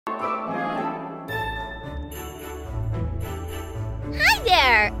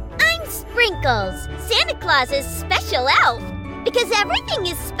Sprinkles, Santa Claus's special elf, because everything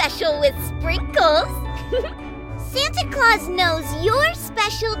is special with sprinkles. Santa Claus knows you're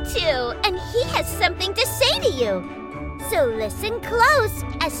special too, and he has something to say to you. So listen close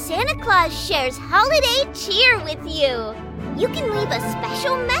as Santa Claus shares holiday cheer with you. You can leave a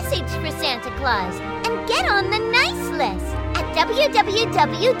special message for Santa Claus and get on the nice list at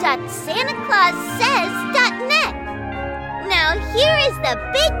www.santaclaussays.net. Now here is the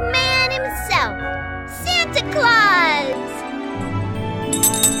big man himself, Santa Claus!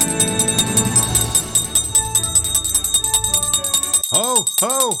 Ho,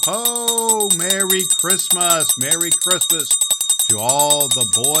 ho, ho! Merry Christmas! Merry Christmas to all the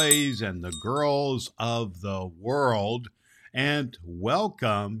boys and the girls of the world. And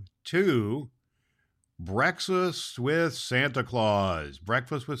welcome to Breakfast with Santa Claus.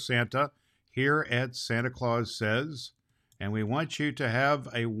 Breakfast with Santa here at Santa Claus Says. And we want you to have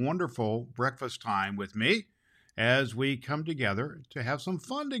a wonderful breakfast time with me as we come together to have some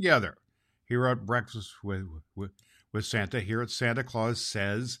fun together here at Breakfast with Santa, here at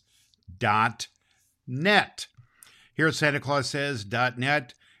SantaClausSays.net. Here at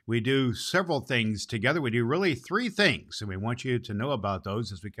SantaClausSays.net, we do several things together. We do really three things, and we want you to know about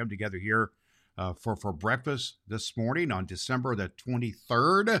those as we come together here for breakfast this morning on December the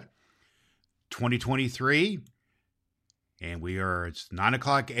 23rd, 2023. And it's 9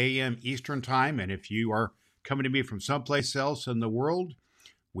 o'clock a.m. Eastern Time. And if you are coming to me from someplace else in the world,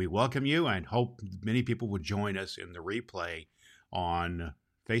 we welcome you and hope many people will join us in the replay on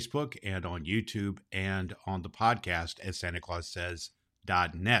Facebook and on YouTube and on the podcast at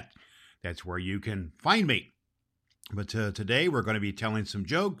SantaClausSays.net. That's where you can find me. But today we're going to be telling some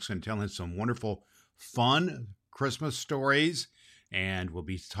jokes and telling some wonderful, fun Christmas stories. And we'll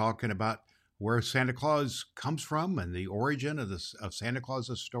be talking about where Santa Claus comes from and the origin of Santa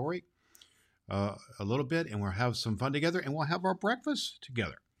Claus's story a little bit, and we'll have some fun together, and we'll have our breakfast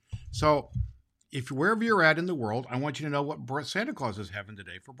together. So wherever you're at in the world, I want you to know what Santa Claus is having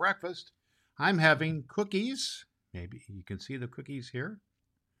today for breakfast. I'm having cookies. Maybe you can see the cookies here.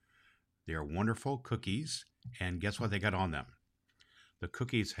 They are wonderful cookies, and guess what they got on them? The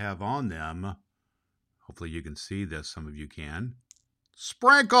cookies have on them, hopefully you can see this, some of you can,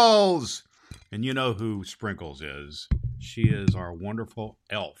 sprinkles! And you know who Sprinkles is. She is our wonderful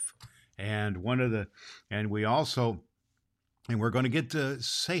elf. And we're going to get to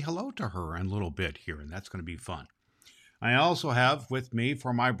say hello to her in a little bit here, and that's going to be fun. I also have with me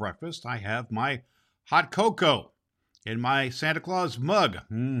for my breakfast, I have my hot cocoa in my Santa Claus mug.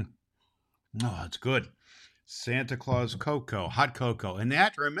 Oh, it's good. Santa Claus cocoa, hot cocoa. And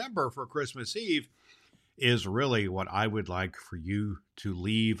that, remember, for Christmas Eve, is really what I would like for you to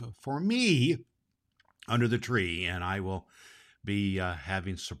leave for me under the tree, and I will be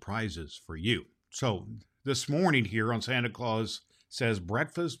having surprises for you. So this morning here on Santa Claus Says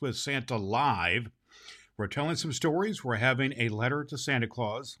Breakfast with Santa Live, we're telling some stories. We're having a letter to Santa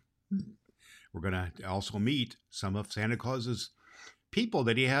Claus. We're going to also meet some of Santa Claus's people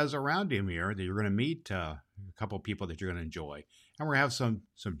that he has around him here, that you're going to meet a couple of people that you're going to enjoy. And we're going to have some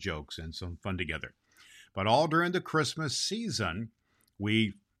jokes and some fun together. But all during the Christmas season,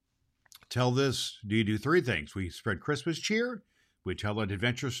 we do three things. We spread Christmas cheer, we tell an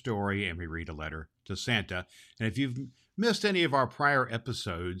adventure story, and we read a letter to Santa. And if you've missed any of our prior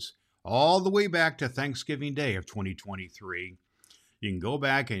episodes, all the way back to Thanksgiving Day of 2023, you can go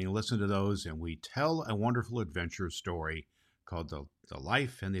back and you listen to those, and we tell a wonderful adventure story called The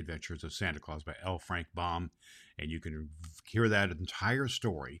Life and the Adventures of Santa Claus by L. Frank Baum. And you can hear that entire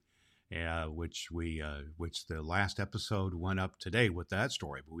story. Which the last episode went up today with that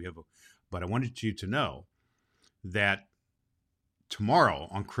story. But I wanted you to know that tomorrow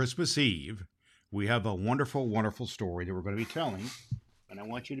on Christmas Eve, we have a wonderful, wonderful story that we're going to be telling. And I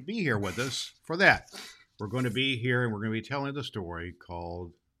want you to be here with us for that. We're going to be here and we're going to be telling the story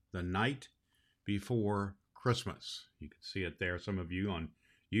called The Night Before Christmas. You can see it there. Some of you on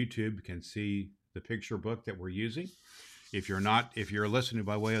YouTube can see the picture book that we're using. If you're listening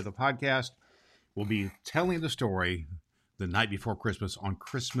by way of the podcast, we'll be telling the story the night before Christmas on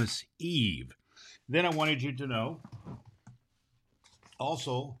Christmas Eve. Then I wanted you to know,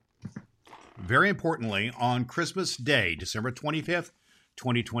 also, very importantly, on Christmas Day, December 25th,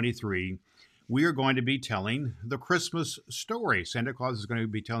 2023, we are going to be telling the Christmas story. Santa Claus is going to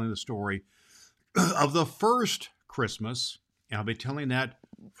be telling the story of the first Christmas, and I'll be telling that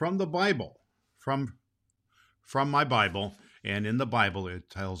from the Bible, from my Bible. And in the Bible, it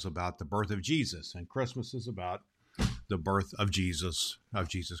tells about the birth of Jesus, and Christmas is about the birth of Jesus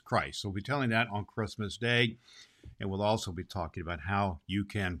Christ. So we'll be telling that on Christmas Day, and we'll also be talking about how you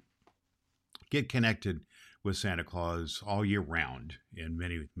can get connected with Santa Claus all year round in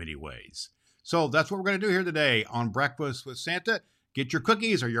many, many ways. So that's what we're going to do here today on Breakfast with Santa. Get your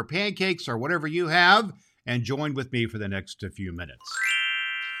cookies or your pancakes or whatever you have and join with me for the next few minutes.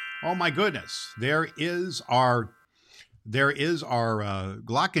 Oh my goodness, there is our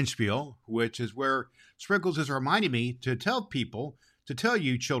Glockenspiel, which is where Sprinkles is reminding me to tell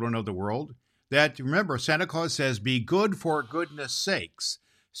you, children of the world, that remember, Santa Claus says, be good for goodness sakes.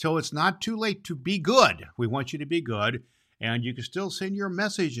 So it's not too late to be good. We want you to be good, and you can still send your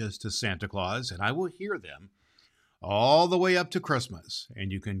messages to Santa Claus, and I will hear them all the way up to Christmas.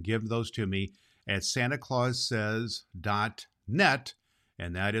 And you can give those to me at santaclaussays.net,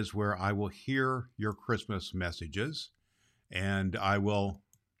 and that is where I will hear your Christmas messages, and I will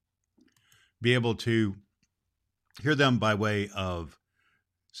be able to hear them by way of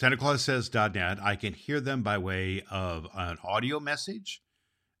santaclaussays.net. I can hear them by way of an audio message,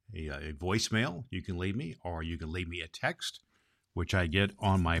 a voicemail you can leave me, or you can leave me a text, which I get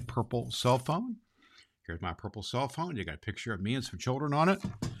on my purple cell phone. Here's my purple cell phone. You got a picture of me and some children on it,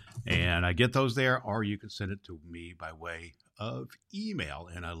 and I get those there, or you can send it to me by way of email,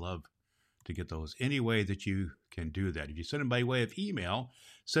 and I love to get those any way that you can do that. If you send them by way of email,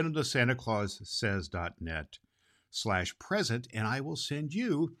 send them to santaclaussays.net/present, and I will send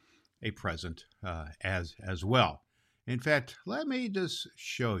you a present as well. In fact, let me just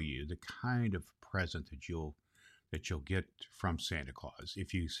show you the kind of present that you'll get from Santa Claus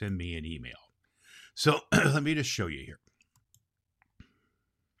if you send me an email. So let me just show you here.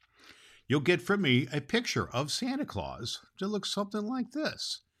 You'll get from me a picture of Santa Claus that looks something like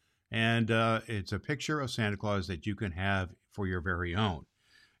this. And it's a picture of Santa Claus that you can have for your very own.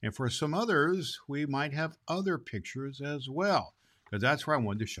 And for some others, we might have other pictures as well, because that's where I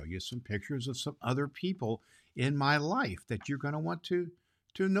wanted to show you some pictures of some other people in my life that you're going to want to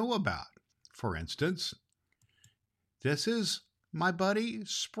know about. For instance, this is my buddy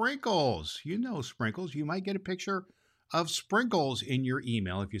Sprinkles. You know Sprinkles. You might get a picture of Sprinkles in your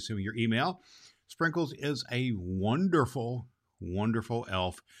email if you send me your email. Sprinkles is a wonderful, wonderful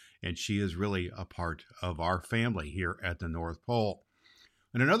elf, and she is really a part of our family here at the North Pole.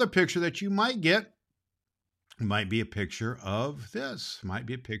 And another picture that you might get might be a picture of this. Might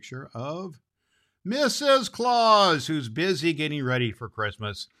be a picture of Mrs. Claus, who's busy getting ready for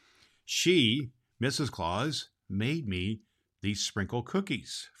Christmas. She, Mrs. Claus, made me these sprinkle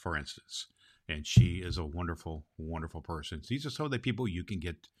cookies, for instance. And she is a wonderful, wonderful person. These are some of the people you can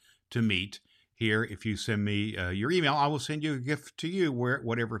get to meet here. If you send me your email, I will send you a gift to you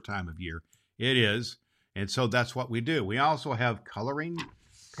whatever time of year it is. And so that's what we do. We also have coloring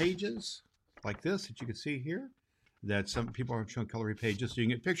pages like this that you can see here, that some people are showing coloring pages. So you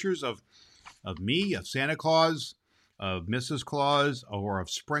can get pictures of me, of Santa Claus, of Mrs. Claus, or of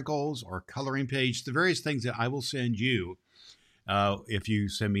Sprinkles, or coloring page, the various things that I will send you if you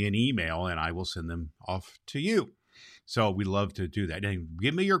send me an email, and I will send them off to you. So we love to do that. And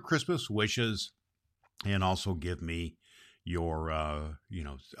give me your Christmas wishes, and also give me your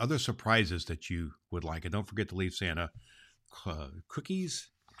other surprises that you would like. And don't forget to leave Santa cookies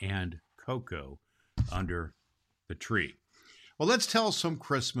and cocoa under the tree. Well, let's tell some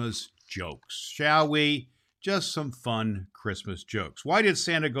Christmas jokes, shall we? Just some fun Christmas jokes. Why did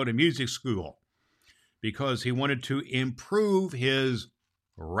Santa go to music school? Because he wanted to improve his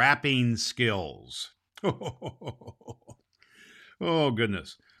rapping skills. Oh,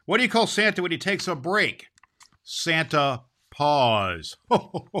 goodness. What do you call Santa when he takes a break? Santa Paws.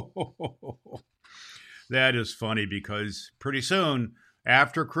 That is funny, because pretty soon,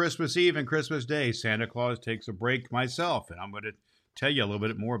 after Christmas Eve and Christmas Day, Santa Claus takes a break myself, and I'm going to tell you a little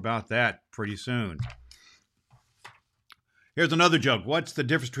bit more about that pretty soon. Here's another joke. What's the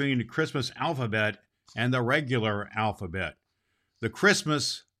difference between the Christmas alphabet and the regular alphabet? The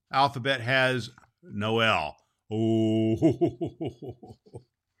Christmas alphabet has no L. Oh.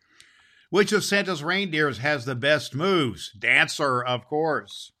 Which of Santa's reindeers has the best moves? Dancer, of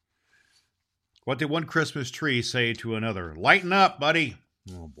course. What did one Christmas tree say to another? Lighten up, buddy.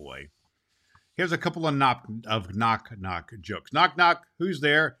 Oh, boy. Here's a couple of knock jokes. Knock, knock. Who's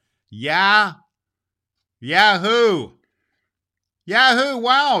there? Yeah. Yahoo. Yahoo.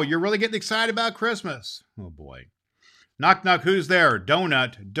 Wow, you're really getting excited about Christmas. Oh, boy. Knock, knock. Who's there?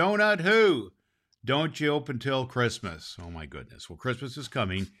 Donut. Donut who? Don't you open till Christmas. Oh, my goodness. Well, Christmas is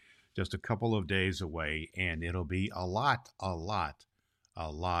coming, just a couple of days away, and it'll be a lot of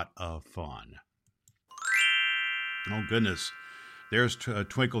fun. Oh, goodness. There's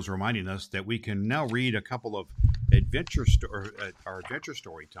Twinkle's reminding us that we can now read a couple of adventure our adventure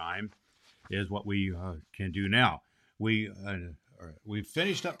story time is what we can do now. We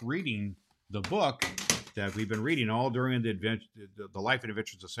finished up reading the book that we've been reading all during the life and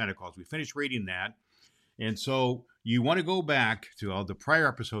adventures of Santa Claus. We finished reading that. And so you want to go back to all the prior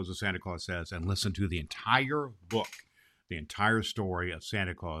episodes of Santa Claus Says and listen to the entire book, the entire story of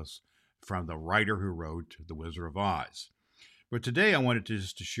Santa Claus from the writer who wrote The Wizard of Oz. But today I wanted to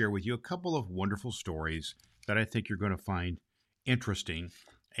just to share with you a couple of wonderful stories that I think you're going to find interesting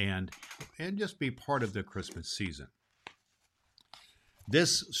and just be part of the Christmas season.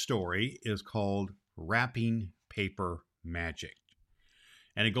 This story is called Wrapping Paper Magic.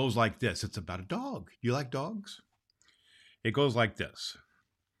 And it goes like this. It's about a dog. You like dogs? It goes like this.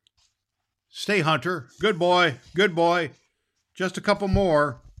 Stay, Hunter. Good boy. Good boy. Just a couple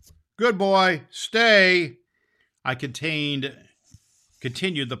more. Good boy. Stay. I continued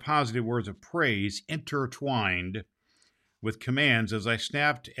the positive words of praise intertwined with commands as I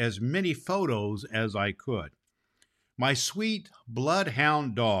snapped as many photos as I could. My sweet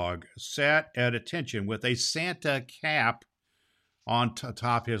bloodhound dog sat at attention with a Santa cap on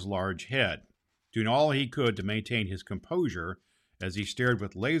top his large head, doing all he could to maintain his composure as he stared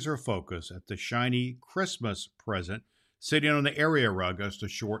with laser focus at the shiny Christmas present sitting on the area rug just a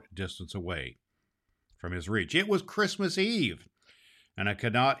short distance away from his reach. It was Christmas Eve, and I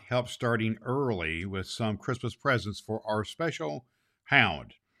could not help starting early with some Christmas presents for our special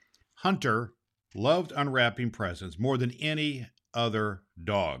hound. Hunter loved unwrapping presents more than any other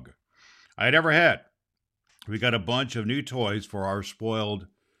dog I had ever had. We got a bunch of new toys for our spoiled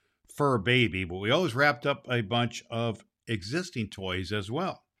fur baby, but we always wrapped up a bunch of existing toys as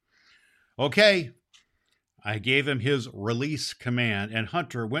well. Okay, I gave him his release command, and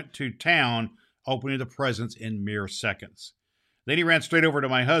Hunter went to town opening the presents in mere seconds. Then he ran straight over to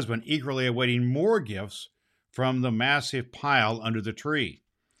my husband, eagerly awaiting more gifts from the massive pile under the tree.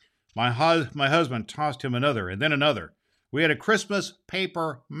 My husband tossed him another, and then another. We had a Christmas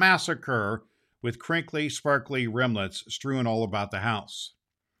paper massacre with crinkly, sparkly remnants strewn all about the house.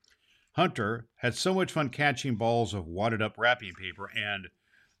 Hunter had so much fun catching balls of wadded-up wrapping paper and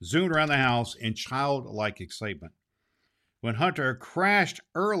zoomed around the house in childlike excitement. When Hunter crashed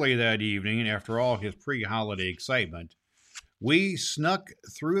early that evening after all his pre-holiday excitement, we snuck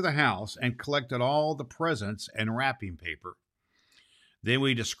through the house and collected all the presents and wrapping paper. Then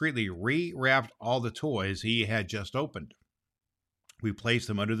we discreetly rewrapped all the toys he had just opened. We placed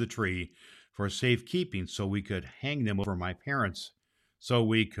them under the tree for safekeeping so we could hang them over my parents, so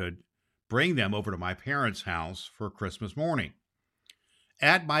we could bring them over to my parents' house for Christmas morning.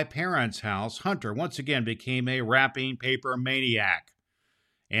 At my parents' house, Hunter once again became a wrapping paper maniac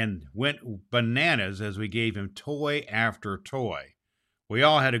and went bananas as we gave him toy after toy. We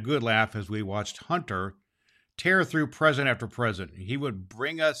all had a good laugh as we watched Hunter tear through present after present. He would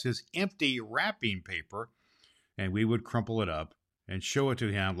bring us his empty wrapping paper, and we would crumple it up and show it to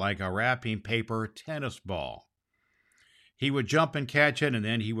him like a wrapping paper tennis ball. He would jump and catch it, and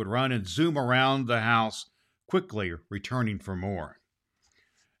then he would run and zoom around the house, quickly returning for more.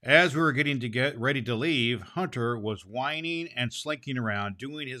 As we were getting ready to leave, Hunter was whining and slinking around,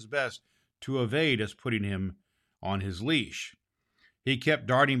 doing his best to evade us putting him on his leash. He kept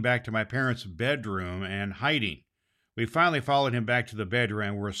darting back to my parents' bedroom and hiding. We finally followed him back to the bedroom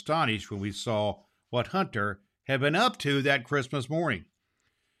and were astonished when we saw what Hunter had been up to that Christmas morning.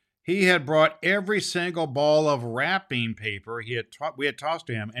 He had brought every single ball of wrapping paper we had tossed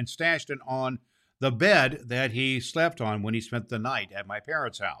to him and stashed it on the bed that he slept on when he spent the night at my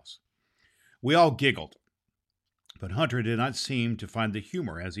parents' house. We all giggled, but Hunter did not seem to find the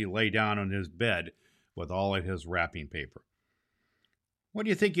humor as he lay down on his bed with all of his wrapping paper. "What do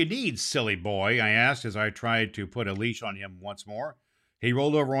you think you need, silly boy?" I asked as I tried to put a leash on him once more. He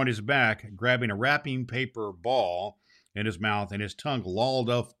rolled over on his back, grabbing a wrapping paper ball in his mouth, and his tongue lolled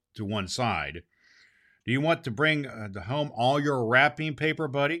off to one side. "Do you want to bring home all your wrapping paper,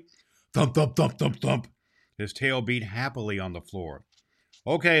 buddy?" Thump, thump, thump, thump, thump. His tail beat happily on the floor.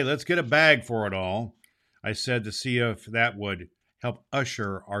 "Okay, let's get a bag for it all," I said to see if that would help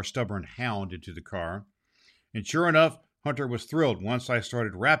usher our stubborn hound into the car. And sure enough, Hunter was thrilled once I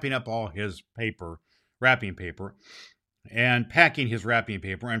started wrapping up all his wrapping paper, and packing his wrapping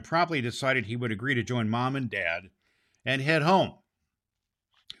paper, and promptly decided he would agree to join Mom and Dad and head home.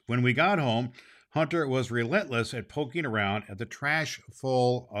 When we got home, Hunter was relentless at poking around at the trash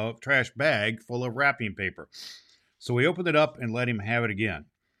bag full of wrapping paper. So we opened it up and let him have it again.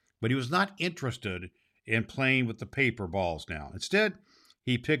 But he was not interested in playing with the paper balls now. Instead,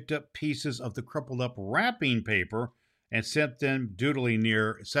 he picked up pieces of the crumpled up wrapping paper and set them down doodly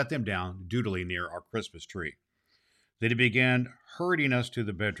near our Christmas tree. Then he began herding us to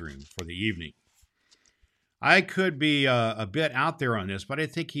the bedroom for the evening. I could be a bit out there on this, but I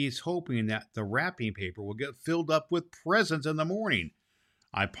think he's hoping that the wrapping paper will get filled up with presents in the morning.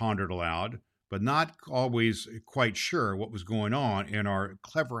 I pondered aloud, but not always quite sure what was going on in our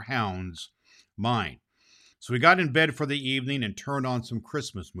clever hound's mind. So we got in bed for the evening and turned on some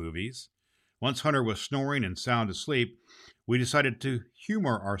Christmas movies. Once Hunter was snoring and sound asleep, we decided to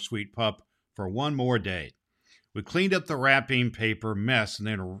humor our sweet pup for one more day. We cleaned up the wrapping paper mess and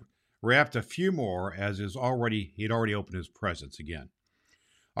then wrapped a few more as he'd already opened his presents again.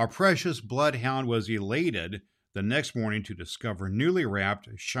 Our precious bloodhound was elated the next morning to discover newly wrapped,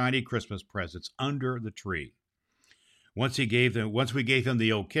 shiny Christmas presents under the tree. Once we gave him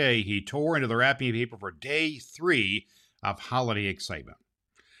the okay, he tore into the wrapping paper for day 3 of holiday excitement.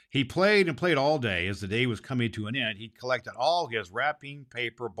 He played and played all day. As the day was coming to an end, he collected all his wrapping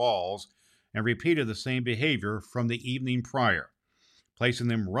paper balls and repeated the same behavior from the evening prior, placing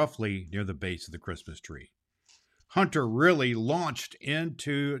them roughly near the base of the Christmas tree. Hunter really launched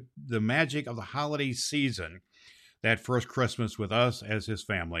into the magic of the holiday season that first Christmas with us as his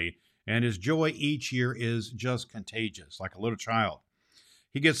family, and his joy each year is just contagious, like a little child.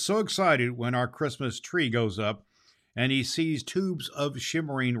 He gets so excited when our Christmas tree goes up and he sees tubes of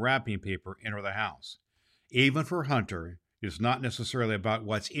shimmering wrapping paper enter the house. Even for Hunter, it's not necessarily about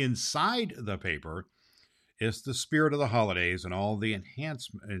what's inside the paper. It's the spirit of the holidays and all the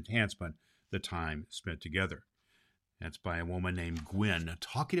enhancement the time spent together. That's by a woman named Gwen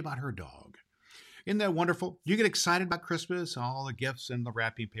talking about her dog. Isn't that wonderful? You get excited about Christmas, all the gifts and the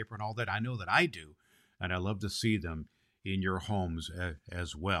wrapping paper and all that. I know that I do, and I love to see them in your homes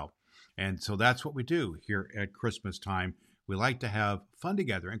as well. And so that's what we do here at Christmas time. We like to have fun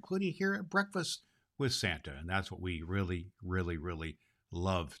together, including here at Breakfast with Santa, and that's what we really, really, really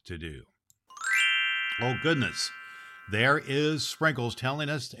love to do. Oh, goodness. There is Sprinkles telling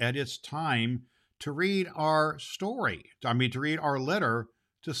us that it's time to read our to read our letter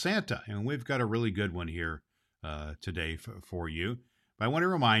to Santa. And we've got a really good one here today for you. But I want to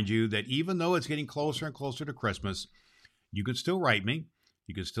remind you that even though it's getting closer and closer to Christmas, you can still write me.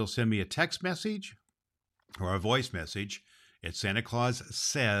 You can still send me a text message or a voice message at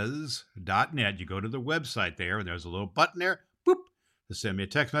SantaClausSays.net. You go to the website there, and there's a little button there, boop, to send me a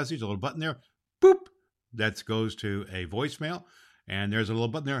text message, a little button there, boop, that goes to a voicemail. And there's a little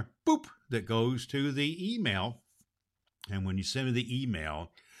button there, boop, that goes to the email. And when you send me the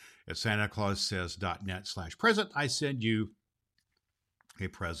email at SantaClausSays.net/present, I send you a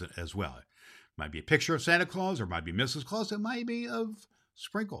present as well. It might be a picture of Santa Claus, or it might be Mrs. Claus. It might be of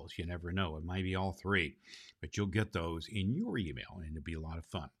Sprinkles. You never know. It might be all three. But you'll get those in your email, and it'll be a lot of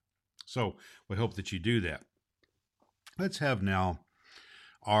fun. So we hope that you do that. Let's have now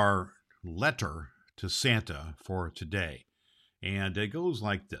our letter to Santa for today. And it goes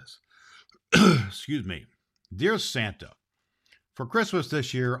like this. Excuse me. Dear Santa, for Christmas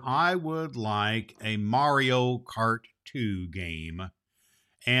this year, I would like a Mario Kart 2 game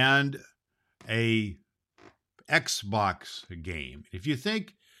and a Xbox game. If you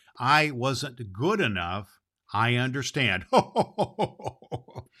think I wasn't good enough, I understand.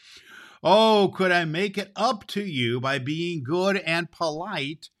 Oh, could I make it up to you by being good and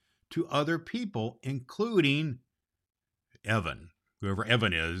polite to other people, including Evan, whoever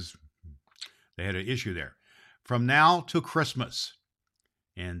Evan is. They had an issue there. From now to Christmas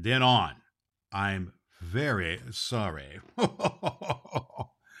and then on, I'm very sorry.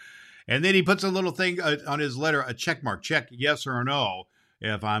 And then he puts a little thing on his letter, a check mark, check yes or no,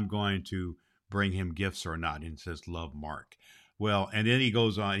 if I'm going to bring him gifts or not. And it says, love, Mark. Well, and then he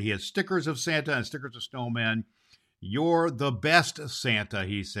goes on. He has stickers of Santa and stickers of snowmen. You're the best, Santa,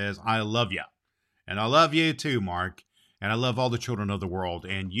 he says. I love you. And I love you too, Mark. And I love all the children of the world.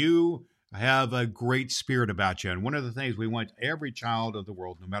 And you have a great spirit about you. And one of the things we want every child of the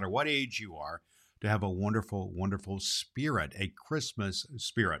world, no matter what age you are, to have a wonderful, wonderful spirit, a Christmas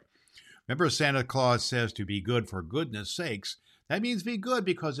spirit. Remember, Santa Claus says to be good for goodness sakes. That means be good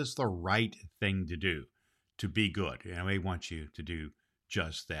because it's the right thing to do, to be good. And we want you to do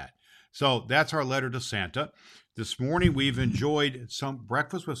just that. So that's our letter to Santa. This morning, we've enjoyed some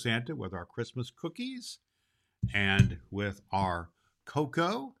breakfast with Santa with our Christmas cookies and with our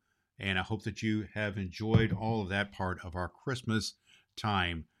cocoa. And I hope that you have enjoyed all of that part of our Christmas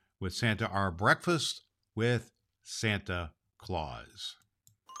time with Santa, our breakfast with Santa Claus.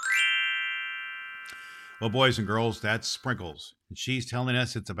 Well, boys and girls, that's Sprinkles. And she's telling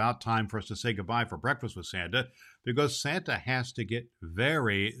us it's about time for us to say goodbye for breakfast with Santa because Santa has to get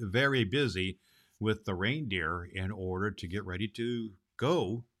very, very busy with the reindeer in order to get ready to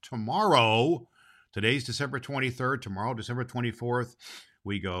go tomorrow. Today's December 23rd, tomorrow, December 24th.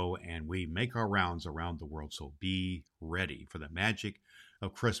 we go and we make our rounds around the world. So be ready for the magic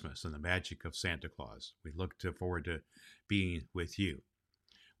of Christmas and the magic of Santa Claus. We look forward to being with you.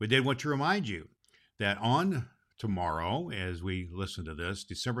 We did want to remind you that on tomorrow, as we listen to this,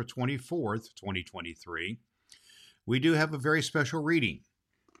 December 24th, 2023, we do have a very special reading.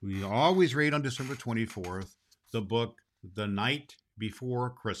 We always read on December 24th the book, The Night Before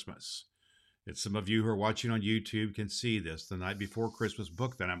Christmas. Some of you who are watching on YouTube can see this, The Night Before Christmas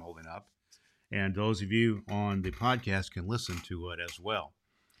book that I'm holding up. And those of you on the podcast can listen to it as well.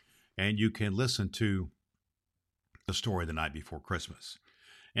 And you can listen to the story The Night Before Christmas.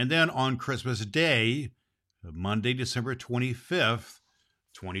 And then on Christmas Day, Monday, December 25th,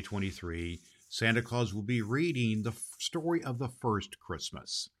 2023, Santa Claus will be reading the story of the first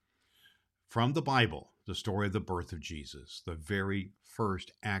Christmas from the Bible, the story of the birth of Jesus, the very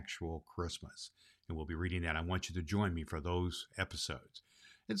first actual Christmas. And we'll be reading that. I want you to join me for those episodes.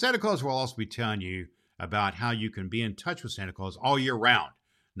 And Santa Claus will also be telling you about how you can be in touch with Santa Claus all year round,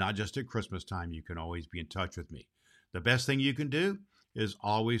 not just at Christmas time. You can always be in touch with me. The best thing you can do is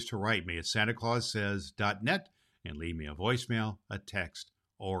always to write me at santaclaussays.net and leave me a voicemail, a text,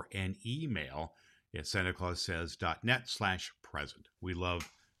 or an email at santaclaussays.net/present. We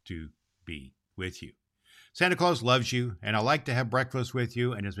love to be with you. Santa Claus loves you, and I like to have breakfast with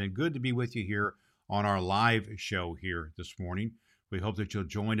you, and it's been good to be with you here on our live show here this morning. We hope that you'll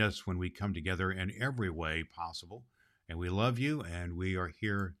join us when we come together in every way possible, and we love you, and we are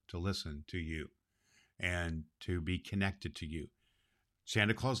here to listen to you and to be connected to you.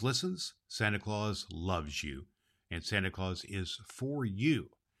 Santa Claus listens, Santa Claus loves you, and Santa Claus is for you,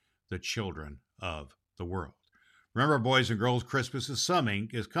 the children of the world. Remember, boys and girls, Christmas is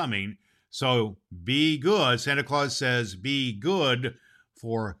coming, so be good. Santa Claus says, be good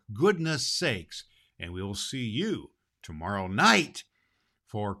for goodness sakes, and we will see you tomorrow night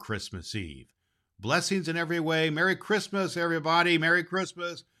for Christmas Eve. Blessings in every way. Merry Christmas, everybody. Merry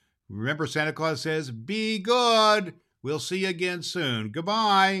Christmas. Remember, Santa Claus says, be good. We'll see you again soon.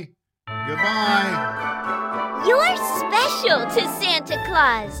 Goodbye. Goodbye. You're special to Santa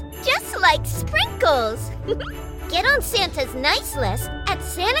Claus, just like Sprinkles. Get on Santa's nice list at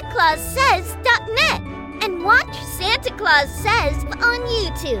santaclaussays.net and watch Santa Claus Says on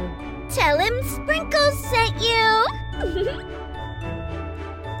YouTube. Tell him Sprinkles sent you.